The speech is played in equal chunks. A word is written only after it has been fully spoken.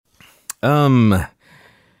Yeah,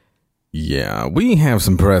 we have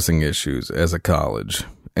some pressing issues as a college,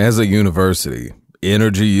 as a university.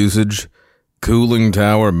 Energy usage, cooling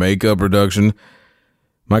tower, makeup production.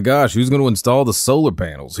 My gosh, who's going to install the solar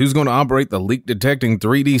panels? Who's going to operate the leak detecting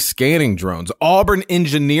 3D scanning drones? Auburn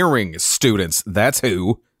engineering students, that's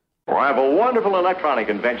who. Well, I have a wonderful electronic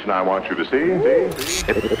invention I want you to see.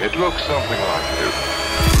 It looks something like this.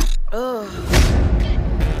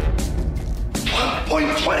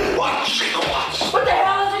 1.21 gigawatts. What the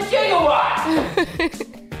hell is a gigawatt?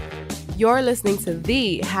 You're listening to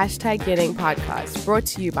the #Getting podcast, brought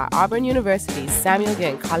to you by Auburn University's Samuel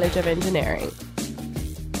Ginn College of Engineering.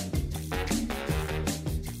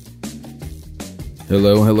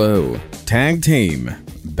 Hello. Tag team,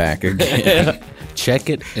 back again. Check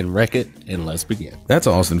it and wreck it, and let's begin. That's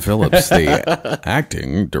Austin Phillips, the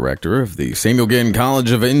acting director of the Samuel Ginn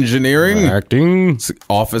College of Engineering. Acting.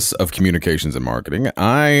 Office of Communications and Marketing.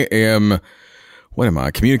 I am,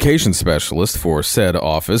 communications specialist for said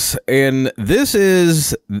office. And this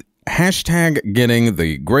is #Getting,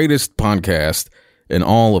 the greatest podcast in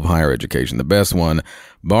all of higher education. The best one,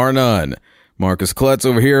 bar none. Marcus Klutz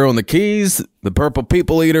over here on the keys, the purple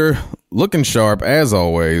people eater, looking sharp as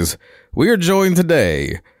always. We are joined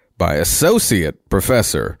today by Associate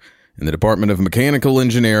Professor in the Department of Mechanical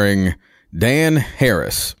Engineering, Dan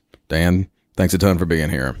Harris. Dan, thanks a ton for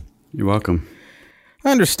being here. You're welcome.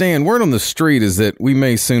 I understand word on the street is that we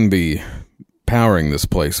may soon be powering this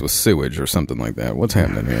place with sewage or something like that. What's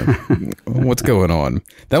happening here? What's going on?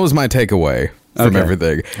 That was my takeaway from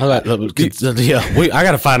everything. I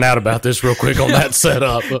got to find out about this real quick on that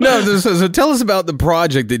setup. So tell us about the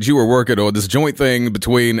project that you were working on, this joint thing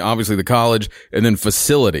between obviously the college and then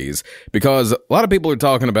facilities, because a lot of people are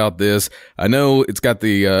talking about this. I know it's got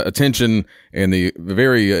the attention and the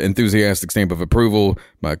very enthusiastic stamp of approval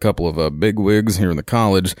by a couple of big wigs here in the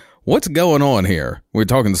college. What's going on here? We're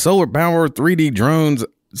talking solar power, 3D drones,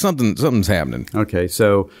 something's happening. Okay,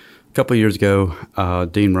 so a couple of years ago,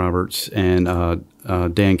 Dean Roberts and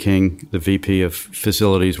Dan King, the VP of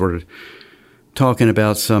Facilities, were talking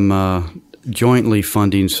about some jointly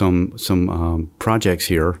funding some projects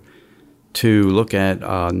here to look at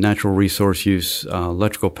natural resource use,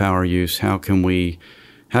 electrical power use. How can we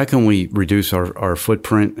reduce our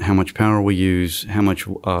footprint? How much power we use? How much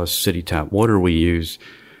city tap water we use?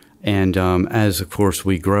 And as of course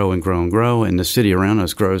we grow and grow and grow, and the city around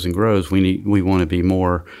us grows and grows, we want to be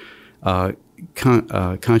more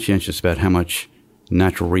conscientious about how much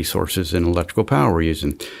natural resources and electrical power we're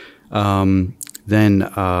using. Then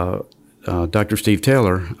Dr. Steve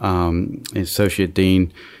Taylor, Associate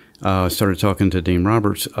Dean, started talking to Dean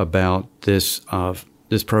Roberts about this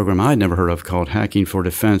program I'd never heard of called Hacking for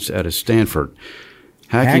Defense out of Stanford.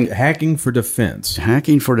 Hacking for Defense.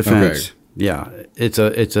 Hacking for Defense. Okay. Yeah, it's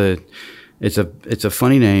a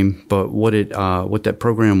funny name, but what that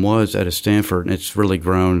program was out of Stanford, and it's really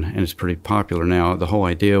grown and it's pretty popular now. The whole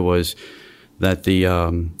idea was that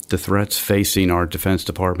the threats facing our Defense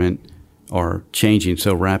Department are changing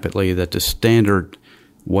so rapidly that the standard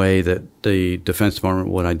way that the Defense Department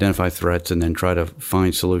would identify threats and then try to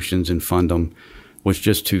find solutions and fund them was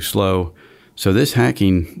just too slow. So this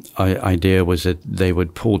hacking idea was that they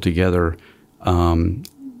would pull together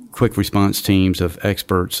quick response teams of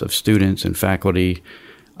experts, of students and faculty,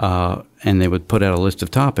 and they would put out a list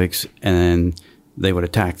of topics, and then they would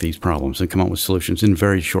attack these problems and come up with solutions in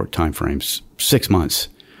very short time frames, 6 months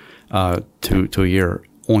to a year.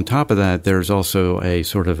 On top of that, there's also a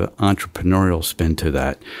sort of an entrepreneurial spin to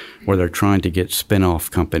that, where they're trying to get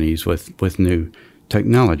spin-off companies with new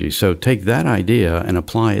technology. So take that idea and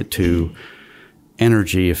apply it to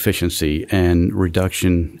energy efficiency and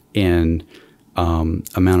reduction in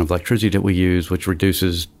amount of electricity that we use, which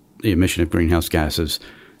reduces the emission of greenhouse gases,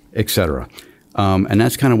 et cetera. And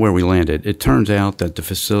that's kind of where we landed. It turns out that the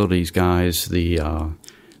facilities guys, the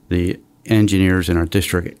engineers in our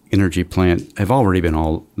district energy plant have already been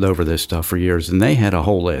all over this stuff for years, and they had a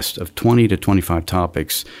whole list of 20 to 25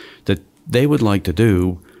 topics that they would like to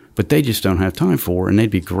do, but they just don't have time for, and they'd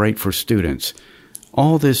be great for students.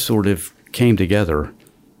 All this sort of came together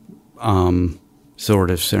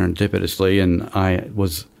sort of serendipitously, and I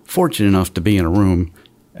was fortunate enough to be in a room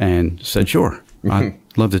and said, sure, I'd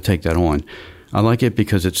love to take that on. I like it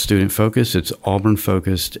because it's student focused, it's Auburn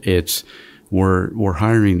focused, we're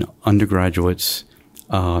hiring undergraduates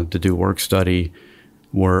to do work study.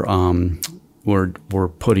 We're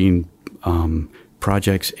putting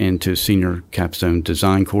projects into senior capstone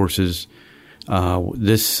design courses.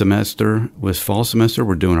 This semester, fall semester,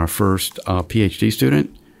 we're doing our first PhD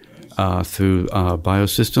student through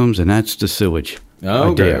biosystems, and that's the sewage.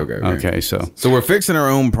 Okay, idea. okay. So we're fixing our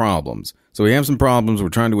own problems. So we have some problems. We're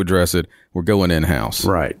trying to address it. We're going in-house.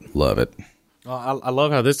 right. Love it. I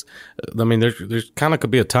love how this. I mean, there's kind of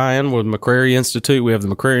could be a tie-in with McCrary Institute. We have the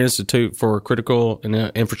McCrary Institute for Critical and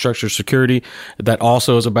Infrastructure Security that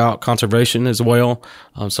also is about conservation as well.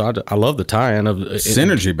 So I love the tie-in of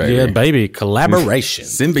Synergy, baby. Yeah, baby, collaboration,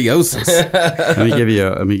 Symbiosis. let me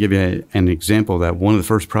give you an example of that. One of the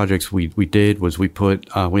first projects we did was we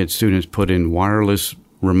had students put in wireless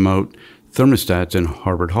remote thermostats in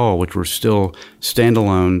Harvard Hall, which were still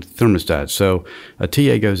standalone thermostats. So a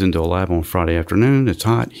TA goes into a lab on Friday afternoon. It's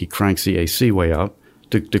hot. He cranks the AC way up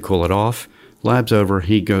to cool it off. Lab's over.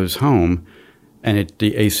 He goes home, and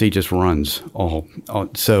the AC just runs all.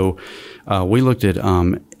 So we looked at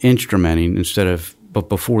instrumenting but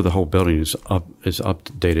before the whole building is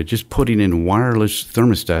updated, just putting in wireless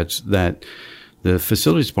thermostats that the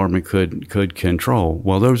facilities department could control.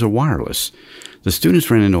 Well, those are wireless. The students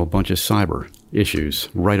ran into a bunch of cyber issues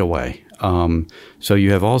right away. So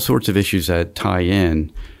you have all sorts of issues that tie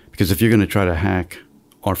in, because if you're going to try to hack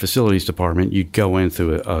our facilities department, you go in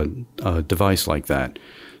through a device like that.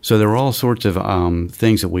 So there were all sorts of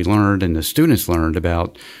things that we learned and the students learned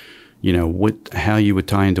about, how you would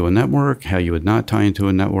tie into a network, how you would not tie into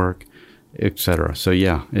a network, et cetera. So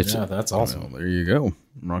that's awesome. Well, there you go.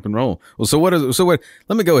 Rock and roll. Well, so what?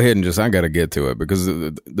 Let me go ahead and I got to get to it, because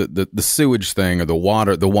the sewage thing, or the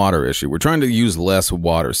water issue. We're trying to use less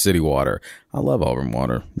water, city water. I love Auburn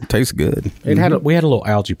water. It tastes good. We had a little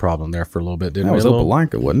algae problem there for a little bit, didn't That we? was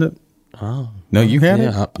Opelika, wasn't it? Oh no, you had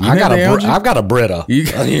it. I've got a Brita.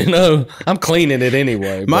 I'm cleaning it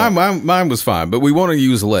anyway. Mine was fine, but we want to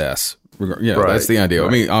use less. Yeah, Right, that's the idea. right.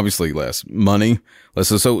 I mean, obviously less money.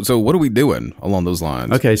 So what are we doing along those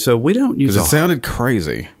lines? Okay, so we don't use Because it sounded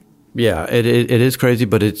crazy. Yeah, it is crazy,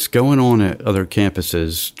 but it's going on at other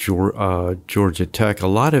campuses. Georgia Tech, a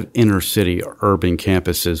lot of inner city urban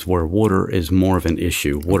campuses where water is more of an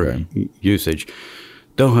issue, water usage.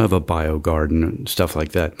 They'll have a bio garden and stuff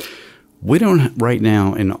like that. We don't right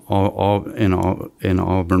now in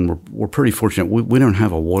Auburn. We're pretty fortunate. We don't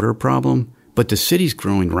have a water problem, but the city's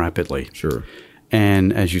growing rapidly. Sure.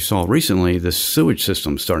 And as you saw recently, the sewage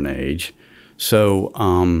system's starting to age. So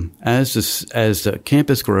as the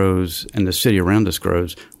campus grows and the city around us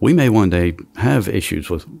grows, we may one day have issues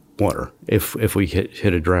with water if we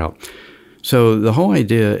hit a drought. So the whole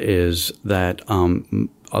idea is that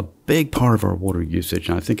a big part of our water usage,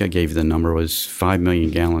 and I think I gave you the number, was 5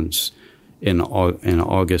 million gallons in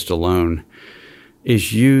August alone,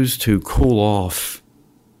 is used to cool off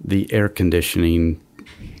the air conditioning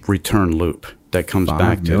return loop that comes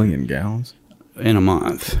back 5 million gallons in a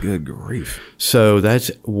month. Good grief. So that's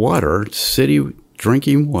water, city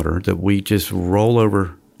drinking water, that we just roll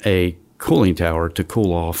over a cooling tower to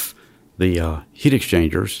cool off the heat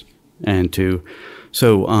exchangers, and the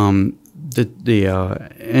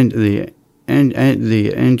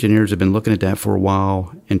engineers have been looking at that for a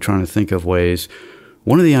while and trying to think of ways.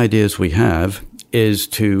 One of the ideas we have is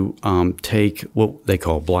to take what they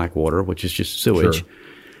call black water, which is just sewage, Sure.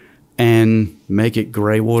 and make it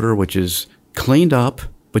gray water, which is cleaned up,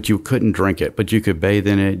 but you couldn't drink it. But you could bathe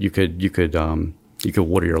in it. You could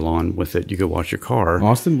water your lawn with it. You could wash your car.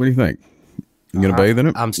 Austin, what do you think? You gonna bathe in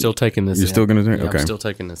it? I'm still taking this. You're still gonna take? Yeah, Okay. I'm still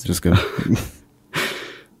taking this. Just gonna.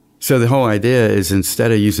 So the whole idea is,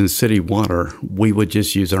 instead of using city water, we would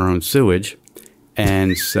just use our own sewage.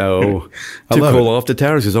 And so I to love cool it. off the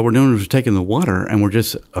towers, because all we're doing is we're taking the water and we're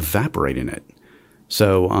just evaporating it.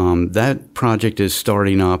 So that project is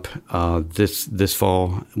starting up this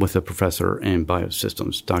fall with a professor in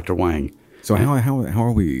biosystems, Dr. Wang. So how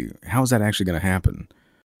is that actually going to happen?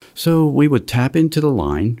 So we would tap into the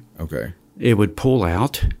line. Okay, It would pull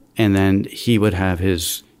out, and then he would have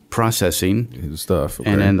his processing, his stuff.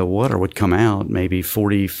 Okay. and then the water would come out, maybe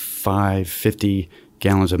 45, 50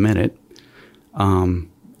 gallons a minute,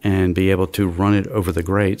 and be able to run it over the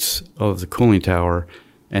grates of the cooling tower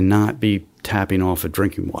and not be tapping off of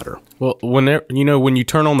drinking water. Well, when you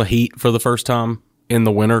turn on the heat for the first time in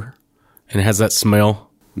the winter, and it has that smell.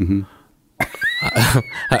 Mm-hmm.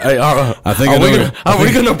 I think Are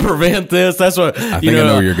we going to prevent this? That's what I think I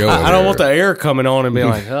know where you're going I don't there. want the air coming on and being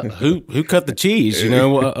like, who cut the cheese?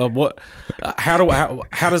 What?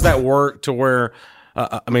 How does that work to where?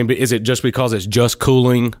 Is it just because it's just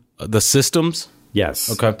cooling the systems?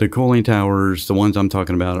 Yes. Okay. The cooling towers, the ones I'm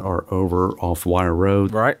talking about, are over off Wire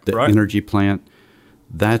Road. Right, The right. energy plant.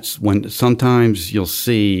 That's when sometimes you'll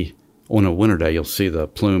see, on a winter day, you'll see the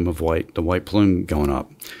white plume going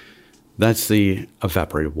up. That's the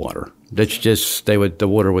evaporated water. That's just, the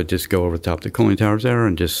water would just go over the top of the cooling towers there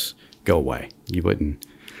and just go away. You wouldn't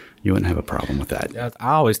you wouldn't have a problem with that.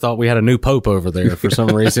 I always thought we had a new pope over there for some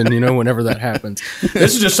reason. Whenever that happens,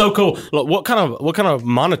 this is just so cool. Look, what kind of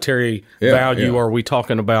monetary value are we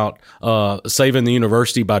talking about saving the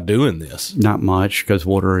university by doing this? Not much, because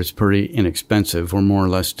water is pretty inexpensive. We're more or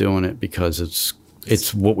less doing it because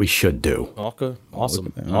it's what we should do. Okay,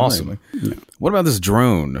 awesome. Yeah. What about this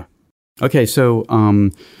drone? Okay, so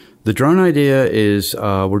the drone idea is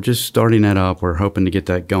we're just starting that up. We're hoping to get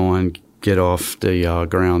that going, get off the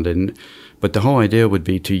ground, but the whole idea would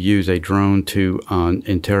be to use a drone to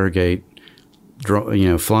interrogate,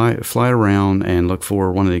 fly around and look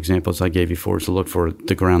for. One of the examples I gave you is to look for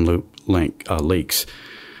the ground loop leaks.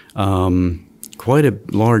 Quite a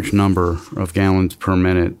large number of gallons per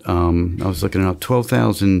minute. I was looking at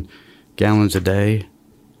 12,000 gallons a day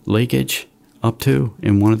leakage up to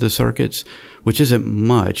in one of the circuits, which isn't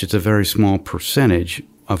much. It's a very small percentage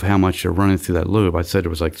of how much they're running through that loop. I said it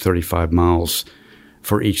was like 35 miles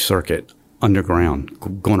for each circuit underground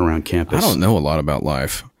going around campus. I don't know a lot about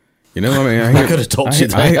life. I could have told you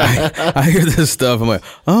that. I hear this stuff. I'm like,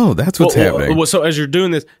 oh, that's what's happening. So as you're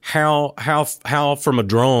doing this, how from a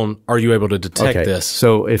drone are you able to detect this?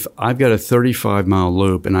 So if I've got a 35-mile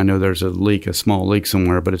loop and I know there's a small leak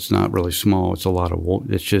somewhere, but it's not really small. It's a lot of.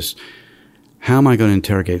 It's just, how am I going to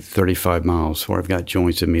interrogate 35 miles where I've got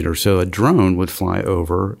joints and meters? So a drone would fly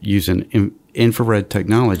over using infrared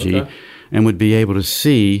technology and would be able to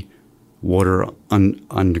see water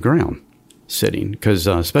underground sitting, because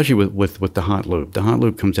especially with the hot loop. The hot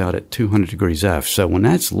loop comes out at 200 degrees F. So when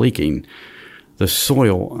that's leaking, the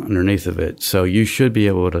soil underneath of it, so you should be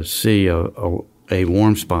able to see a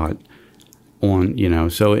warm spot on,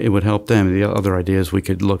 so it would help them. The other idea is we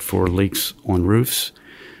could look for leaks on roofs.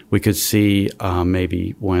 We could see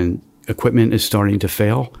maybe when equipment is starting to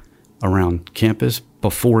fail around campus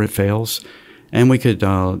before it fails, and we could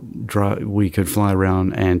fly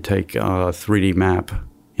around and take a 3D map,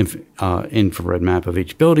 infrared map of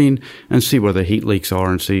each building, and see where the heat leaks are,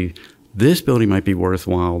 and see this building might be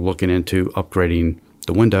worthwhile looking into upgrading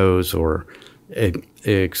the windows or et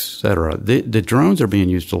cetera. The drones are being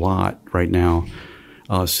used a lot right now.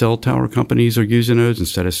 Cell tower companies are using those.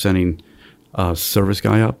 Instead of sending a service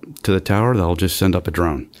guy up to the tower, they'll just send up a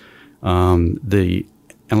drone. The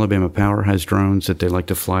Alabama Power has drones that they like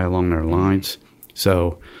to fly along their lines.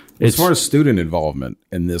 So as far as student involvement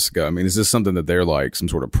in this go, is this something that they're like some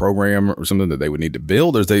sort of program or something that they would need to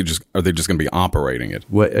build, or are they just going to be operating it?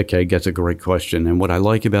 Okay, that's a great question. And what I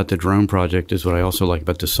like about the drone project is what I also like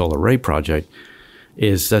about the solar array project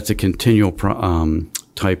is that's a continual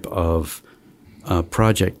type of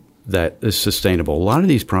project that is sustainable. A lot of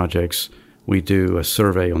these projects, we do a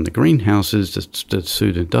survey on the greenhouses. The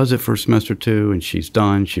student does it for a semester or two, and she's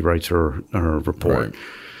done. She writes her report. Right.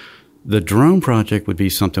 The drone project would be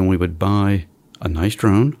something we would buy a nice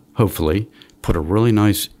drone, hopefully, put a really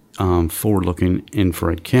nice forward-looking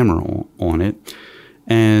infrared camera on it,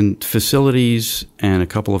 and facilities and a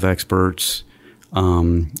couple of experts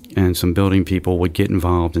and some building people would get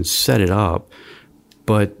involved and set it up.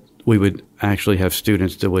 But we would actually have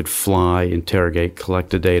students that would fly, interrogate, collect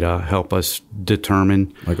the data, help us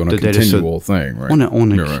determine like on a the continual thing,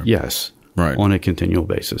 right? Yes, right, on a continual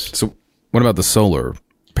basis. So, what about the solar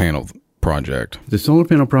panel project? The solar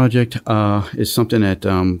panel project is something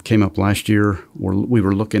that came up last year. We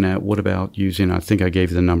were looking at what about using. I think I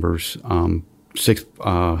gave the numbers.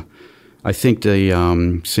 I think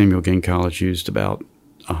the Samuel Ginn College used about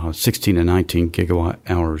 16 to 19 gigawatt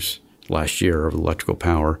hours last year of electrical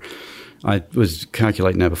power. I was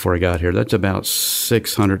calculating that before I got here. That's about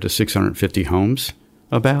 600 to 650 homes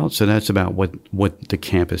about. So that's about what the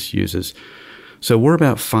campus uses. So we're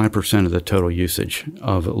about 5% of the total usage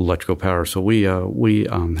of electrical power. So we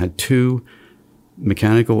had two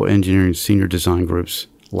mechanical engineering senior design groups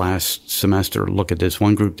last semester look at this.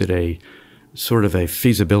 One group did a sort of a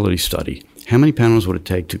feasibility study. How many panels would it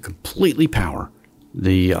take to completely power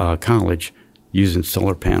the college using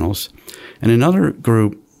solar panels? And another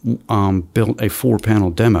group built a 4-panel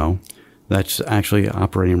demo that's actually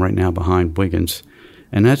operating right now behind Wiggins.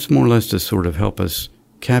 And that's more or less to sort of help us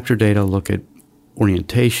capture data, look at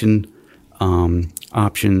orientation,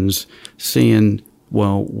 options, seeing,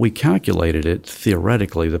 well, we calculated it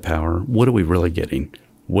theoretically, the power. What are we really getting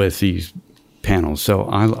with these panels? So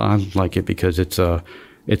I like it because it's a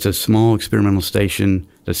small experimental station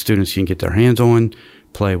that students can get their hands on,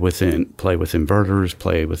 play with inverters,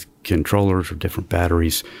 play with controllers or different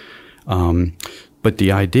batteries. But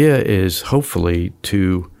the idea is hopefully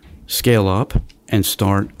to scale up and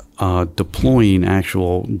start deploying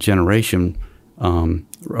actual generation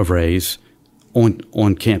arrays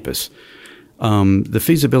on campus. The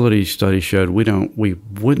feasibility study showed we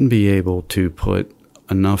wouldn't be able to put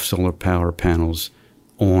enough solar power panels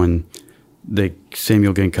on the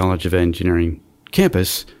Samuel Ginn College of Engineering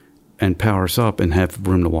campus and power us up and have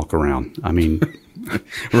room to walk around. I mean,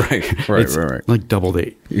 right. like double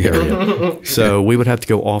the area. So we would have to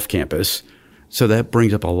go off campus. So that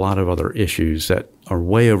brings up a lot of other issues that are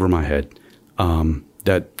way over my head,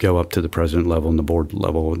 that go up to the president level and the board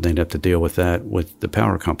level. They'd have to deal with that with the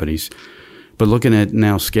power companies. But looking at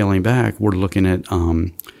now scaling back, we're looking at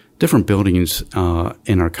different buildings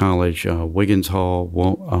in our college, Wiggins Hall,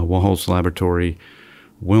 Wallholz Laboratory,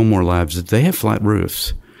 Wilmore Labs. They have flat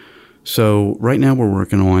roofs. So right now we're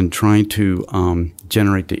working on trying to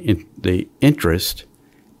generate the interest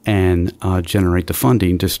and generate the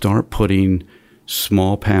funding to start putting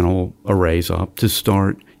small panel arrays up, to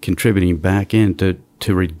start contributing back in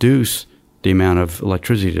to reduce the amount of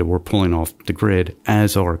electricity that we're pulling off the grid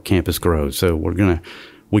as our campus grows. So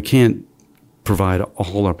we can't provide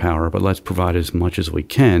all our power, but let's provide as much as we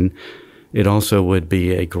can. It also would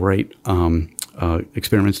be a great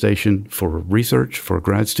experiment station for research for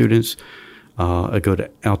grad students, a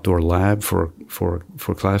good outdoor lab for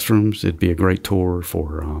classrooms. It'd be a great tour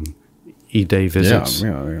for e-day visits.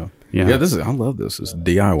 Yeah, I love this. It's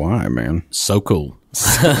DIY, man. So cool.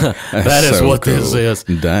 That is so what cool. this is.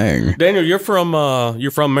 Dang. Daniel, you're from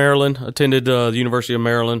Maryland, attended the University of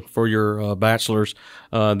Maryland for your bachelor's,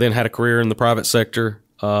 then had a career in the private sector,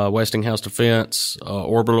 Westinghouse Defense,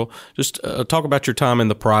 Orbital. Just talk about your time in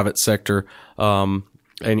the private sector and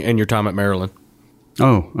your time at Maryland.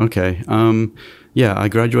 Oh, okay. I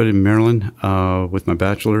graduated in Maryland with my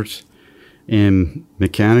bachelor's in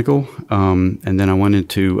mechanical, and then I went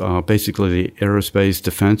into basically the aerospace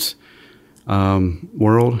defense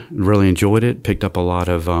world. Really enjoyed it. Picked up a lot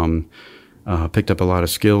of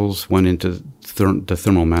skills. Went into the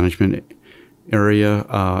thermal management area.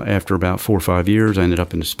 After about 4 or 5 years, I ended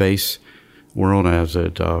up in the space world. I was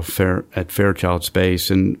at Fairchild Space,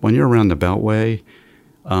 and when you're around the Beltway,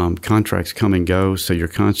 contracts come and go, so you're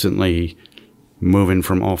constantly moving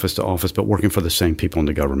from office to office, but working for the same people in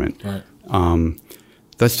the government. Right.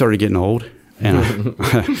 That started getting old, and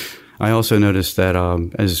I also noticed that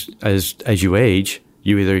as you age,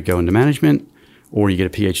 you either go into management or you get a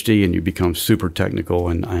PhD and you become super technical,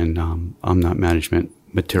 and I'm not management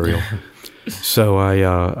material. So I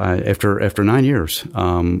after 9 years,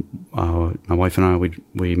 my wife and I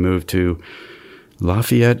we moved to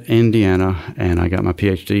Lafayette, Indiana, and I got my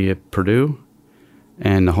PhD at Purdue.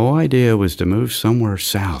 And the whole idea was to move somewhere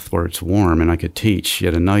south where it's warm and I could teach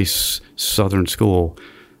at a nice southern school.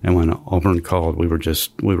 And when Auburn called, we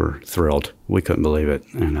were thrilled. We couldn't believe it.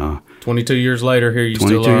 And 22 years later, here you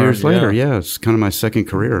still are. 22 years later, yeah. It's kind of my second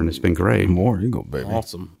career, and it's been great. More, you go, baby.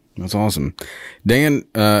 Awesome. That's awesome. Dan,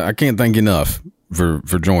 I can't thank you enough for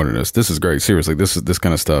joining us. This is great. Seriously, this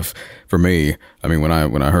kind of stuff for me. I mean, when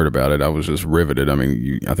I heard about it, I was just riveted. I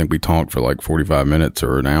mean, I think we talked for like 45 minutes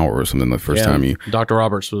or an hour or something the first time you. Dr.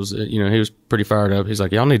 Roberts was, he was pretty fired up. He's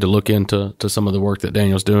like, y'all need to look into some of the work that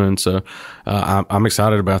Daniel's doing. So I'm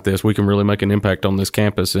excited about this. We can really make an impact on this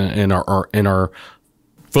campus and our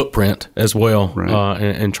footprint as well, right.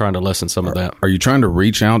 and trying to lessen some of that. Are you trying to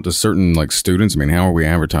reach out to certain like students? I mean, how are we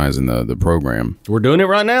advertising the program? We're doing it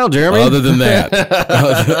right now, Jeremy. Other than that,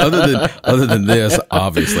 other than this,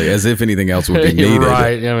 obviously, as if anything else would be needed.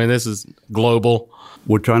 Right. I mean, this is global.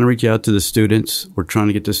 We're trying to reach out to the students. We're trying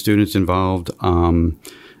to get the students involved, and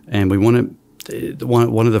we want to.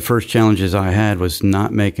 One of the first challenges I had was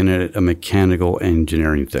not making it a mechanical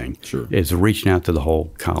engineering thing. Sure, it's reaching out to the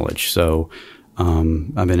whole college. So.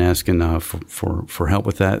 I've been asking for help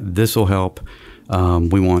with that. This will help.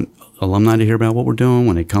 We want alumni to hear about what we're doing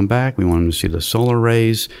when they come back. We want them to see the solar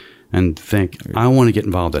arrays and think, I want to get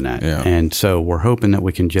involved in that. Yeah. And so we're hoping that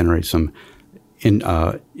we can generate some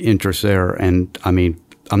interest there. And I mean,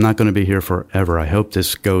 I'm not going to be here forever. I hope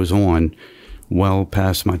this goes on well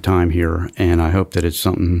past my time here, and I hope that it's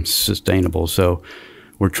something sustainable. So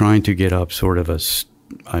we're trying to get up sort of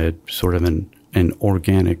an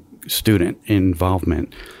organic student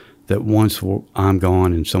involvement, that once I'm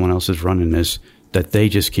gone and someone else is running this, that they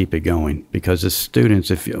just keep it going. Because the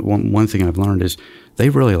students, one thing I've learned is they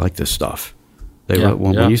really like this stuff.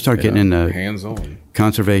 When you start getting into hands-on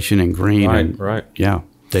conservation and green, right. Yeah,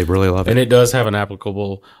 they really love it. And it does have an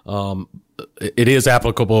applicable. It is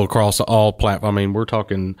applicable across all platforms. I mean, we're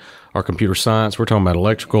talking our computer science. We're talking about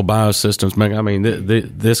electrical biosystems. I mean,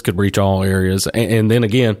 this could reach all areas. And then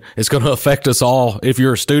again, it's going to affect us all. If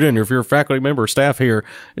you're a student or if you're a faculty member or staff here,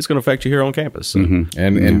 it's going to affect you here on campus. So.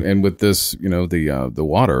 Mm-hmm. And with this, the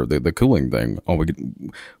water, the cooling thing.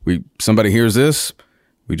 Somebody hears this.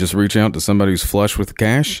 We just reach out to somebody who's flush with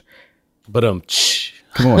cash. But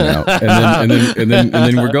Come on now, and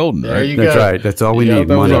then we're golden. There Right? you That's go. right. That's all we Yeah, need.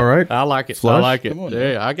 that was Money. all right. I like it. Flush? I like it. Come on.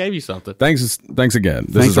 Yeah, I gave you something. Thanks again.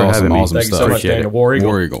 This Thanks is for awesome. having me. Awesome Thank you stuff. so much, Appreciate Daniel. it. War Eagle.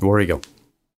 War Eagle. War Eagle.